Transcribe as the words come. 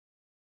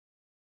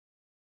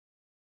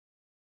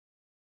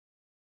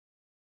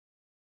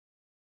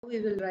we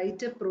will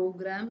write a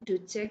program to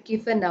check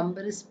if a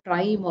number is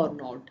prime or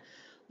not.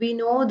 We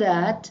know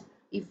that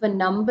if a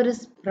number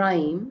is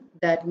prime,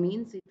 that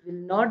means it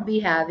will not be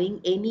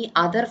having any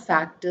other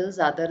factors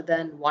other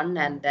than 1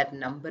 and that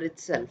number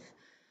itself.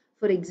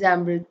 For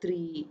example,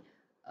 3,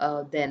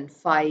 then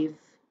 5,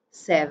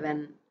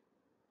 7,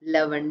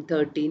 11,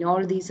 13,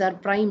 all these are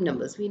prime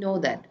numbers. We know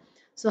that.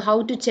 So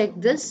how to check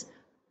this?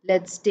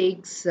 Let's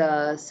take,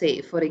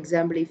 say, for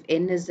example, if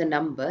n is the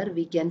number,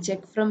 we can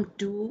check from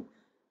 2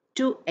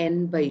 to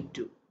n by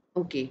 2.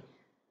 Okay,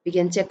 we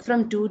can check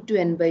from 2 to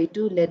n by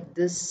 2. Let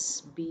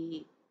this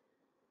be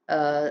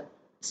uh,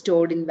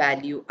 stored in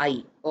value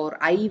I, or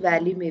I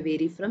value may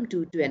vary from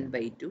 2 to n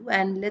by 2,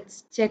 and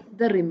let's check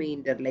the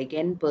remainder like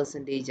n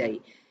percentage I.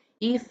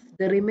 If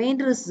the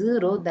remainder is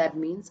 0, that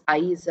means I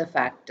is a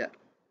factor.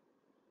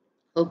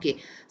 Okay,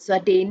 so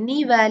at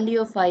any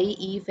value of I,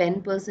 if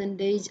n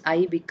percentage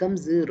I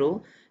becomes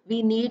 0,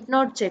 we need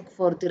not check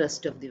for the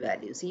rest of the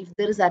values. If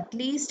there is at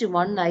least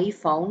one I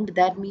found,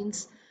 that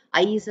means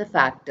I is a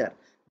factor.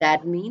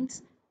 That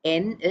means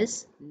n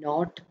is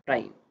not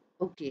prime.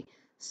 Okay,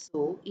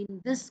 so in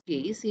this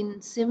case,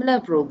 in similar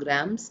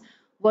programs,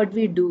 what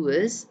we do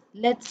is,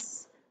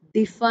 let's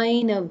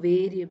define a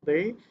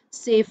variable,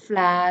 say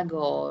flag,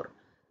 or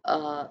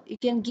you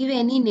can give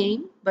any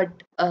name,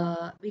 but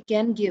we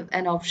can give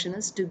an option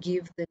is to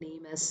give the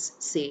name as,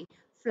 say,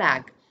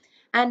 flag,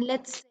 and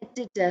let's set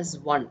it as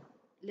 1.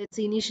 Let's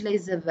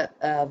initialize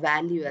the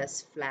value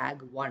as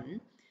flag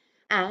 1,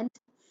 and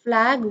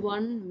flag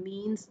 1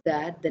 means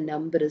that the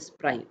number is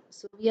prime.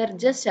 So we are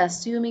just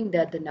assuming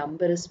that the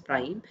number is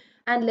prime,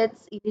 and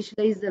let's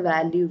initialize the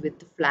value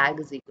with flag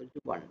is equal to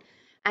 1.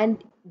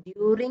 And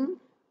during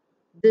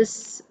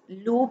this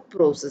loop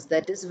process,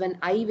 that is when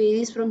I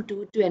varies from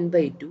 2 to n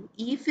by 2,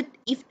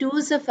 if 2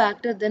 is a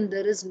factor, then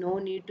there is no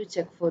need to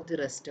check for the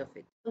rest of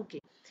it.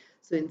 Okay,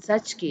 so in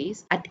such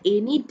case, at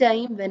any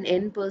time when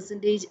n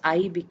percentage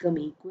I become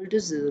equal to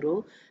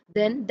 0,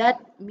 then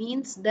that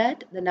means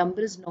that the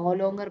number is no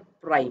longer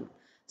prime.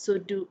 So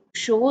to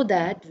show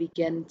that, we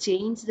can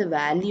change the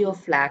value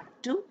of flag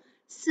to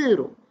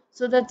 0.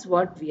 So that's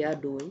what we are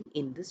doing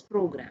in this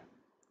program.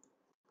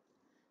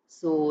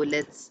 So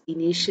let's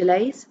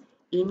initialize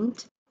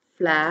int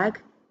flag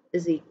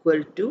is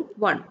equal to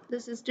 1.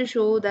 This is to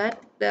show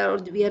that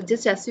we are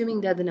just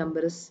assuming that the number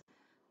is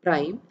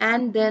prime,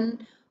 and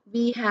then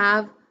we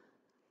have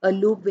a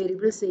loop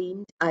variable say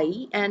int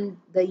I, and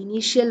the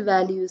initial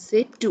value is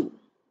say 2.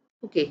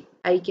 Okay,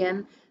 I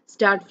can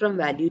start from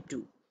value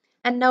 2.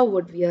 And now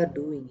what we are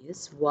doing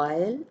is,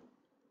 while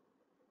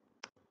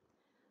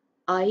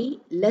I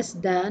less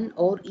than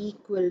or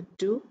equal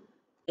to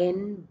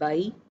n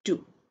by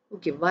 2.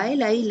 Okay,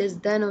 while I less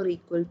than or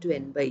equal to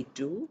n by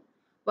 2,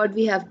 what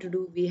we have to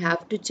do, we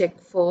have to check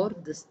for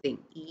this thing.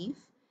 If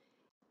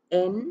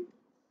n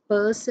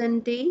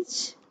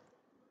percentage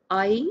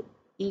I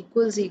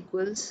equals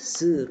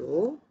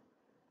 0,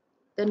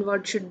 then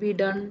what should be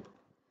done?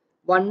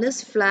 One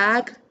is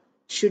flag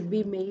should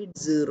be made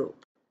 0.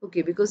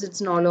 Okay, because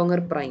it's no longer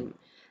prime.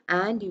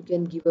 And you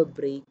can give a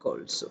break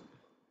also.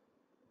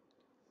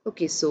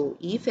 Okay, so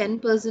if n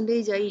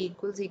percentage I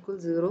equals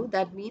 0,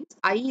 that means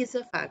I is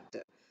a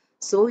factor.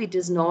 So it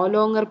is no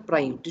longer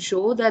prime. To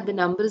show that the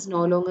number is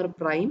no longer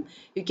prime,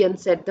 you can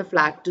set the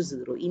flag to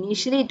 0.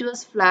 Initially it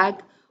was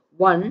flag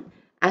 1,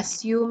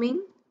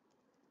 assuming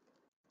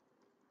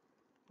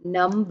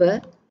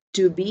number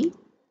to be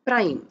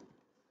prime.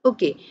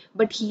 Okay,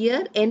 but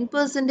here n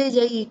percentage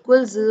I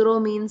equals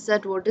 0 means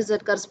that what is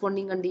that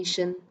corresponding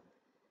condition?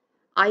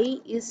 I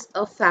is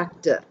a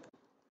factor.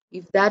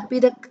 If that be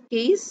the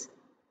case,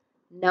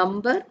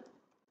 number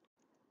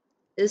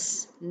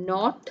is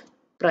not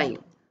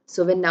prime.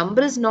 So when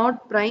number is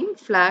not prime,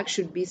 flag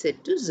should be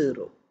set to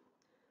 0.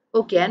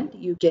 Okay, and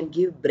you can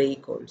give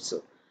break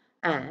also.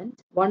 And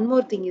one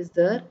more thing is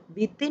there,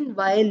 within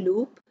while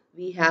loop,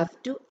 we have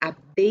to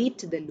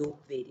update the loop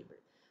variable.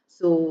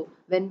 So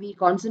when we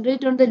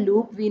concentrate on the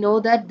loop, we know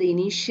that the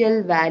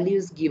initial value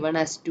is given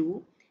as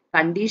 2,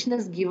 condition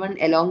is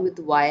given along with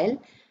while,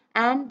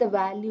 and the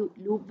value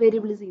loop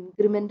variable is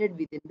incremented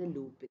within the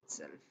loop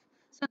itself.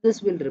 So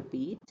this will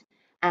repeat,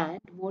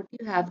 and what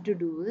you have to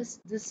do is,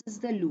 this is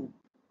the loop.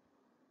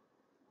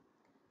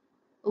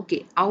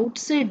 Okay,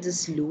 outside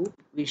this loop,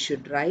 we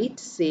should write,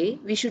 say,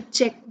 we should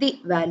check the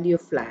value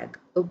of flag.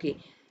 Okay,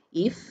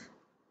 if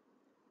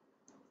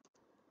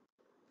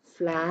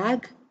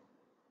flag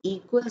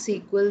equals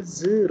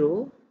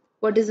 0,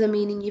 what is the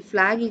meaning? If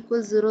flag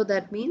equals 0,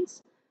 that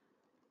means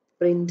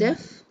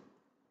printf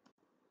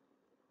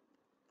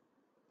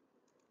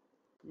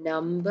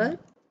number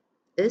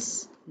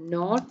is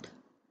not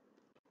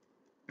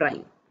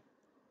prime.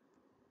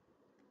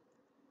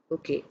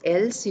 Okay,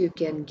 else you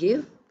can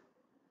give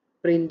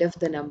printf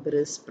the number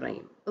is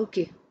prime.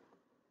 Okay.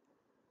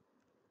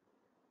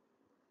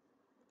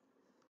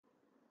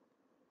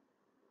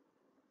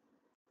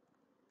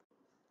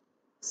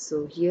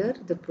 So here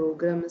the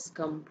program is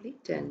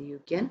complete and you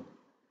can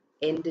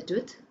end it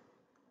with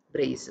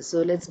braces.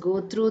 So let's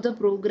go through the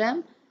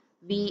program.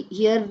 we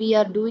here we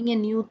are doing a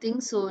new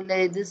thing, so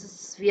like this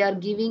is we are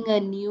giving a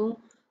new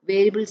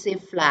variable, say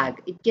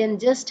flag. It can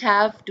just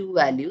have two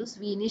values.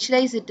 We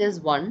initialize it as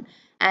 1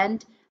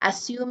 and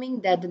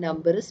assuming that the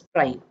number is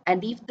prime,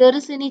 and if there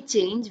is any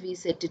change we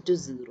set it to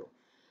 0,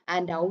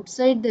 and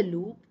outside the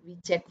loop we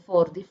check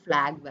for the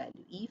flag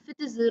value. If it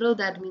is 0,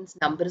 that means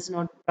number is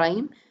not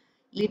prime.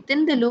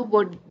 Within the loop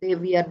what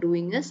we are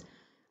doing is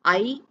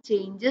I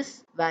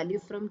changes value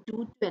from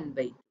 2 to n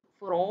by 2.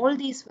 For all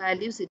these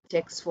values, it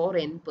checks for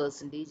n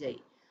percentage I.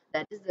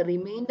 That is the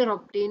remainder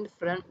obtained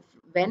from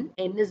when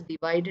n is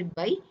divided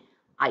by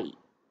I.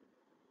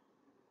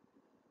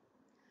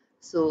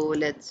 So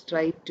let's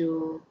try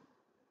to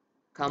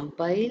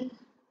compile,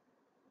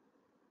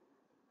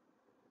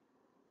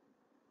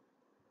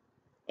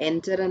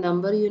 enter a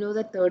number. You know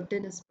that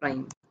 13 is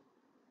prime.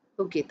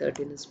 Okay,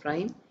 13 is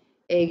prime.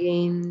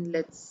 Again,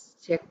 let's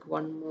check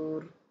one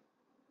more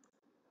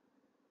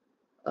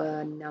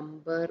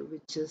number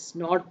which is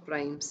not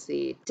prime,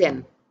 say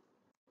 10.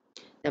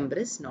 Number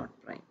is not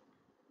prime.